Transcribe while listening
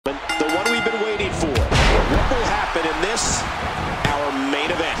this our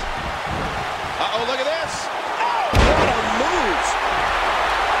main event. Uh-oh, look at this. Oh, what a move.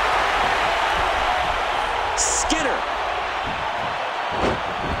 Skinner.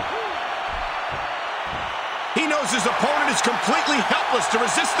 He knows his opponent is completely helpless to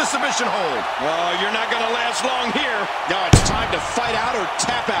resist the submission hold. Oh, you're not going to last long here. No, it's time to fight out or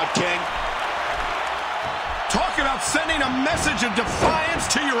tap out, King. Talk about sending a message of defiance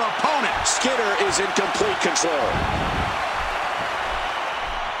to your opponent. Skinner is in complete control.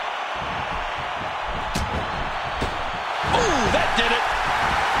 Ooh, that did it.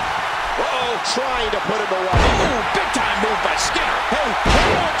 Uh-oh, trying to put him away. Ooh, big time move by Skinner. Hey,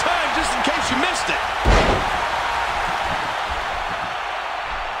 one more time just in case you missed it.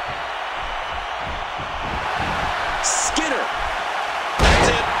 Skinner. That's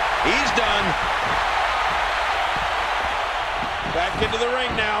it. He's done. Back into the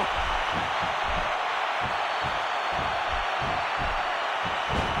ring now.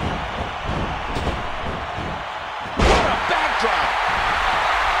 What a backdrop.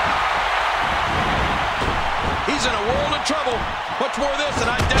 He's in a world of trouble. Much more of this, and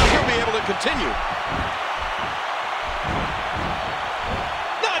I doubt he'll be able to continue.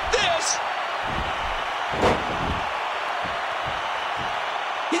 Not this.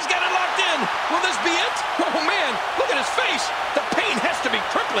 He's got it locked in. Will this be it? Oh, man, look at his face. The pain has to be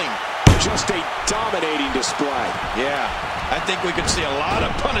crippling. Just a dominating display. Yeah, I think we could see a lot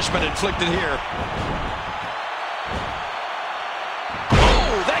of punishment inflicted here.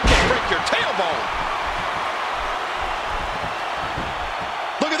 Oh, that can break your tailbone.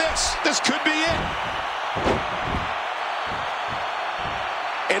 Look at this. This could be it.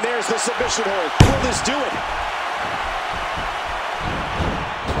 And there's the submission hold. Will this do it?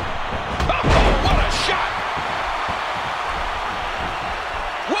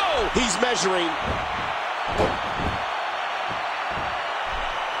 He's measuring.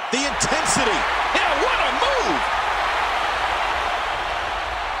 The intensity. Yeah, what a move.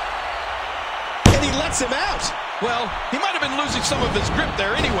 And he lets him out. Well, he might have been losing some of his grip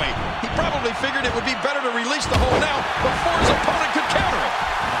there anyway. He probably figured it would be better to release the hold now before his opponent could counter it.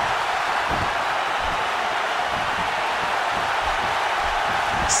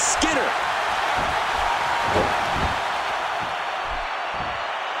 Skinner.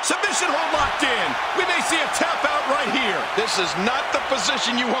 Submission hold locked in. We may see a tap out right here. This is not the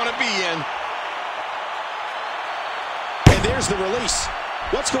position you want to be in. And there's the release.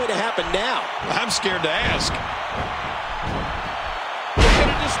 What's going to happen now? I'm scared to ask. He's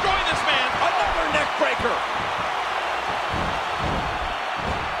going to destroy this man. Another neck breaker.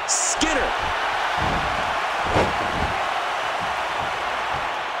 Skinner.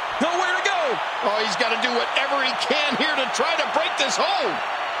 Nowhere to go. Oh, he's got to do whatever he can here to try to break this hold.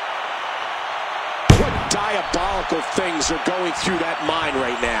 What diabolical things are going through that mind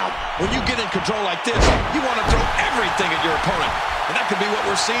right now? When you get in control like this, you want to throw everything at your opponent. And that could be what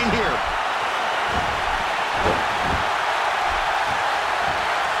we're seeing here.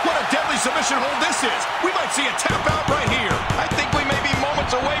 What a deadly submission hold this is. We might see a tap out right here. I think we may be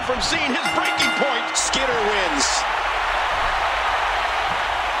moments away from seeing his breaking point. Skinner wins.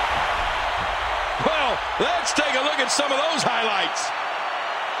 Well, let's take a look at some of those highlights.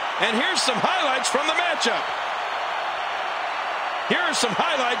 And here's some highlights from the matchup. Here are some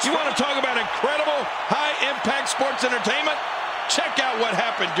highlights. You want to talk about incredible high-impact sports entertainment? Check out what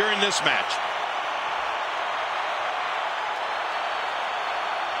happened during this match.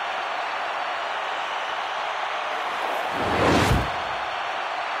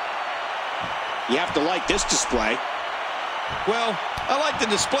 You have to like this display. Well, I like the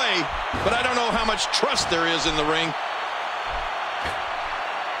display, but I don't know how much trust there is in the ring.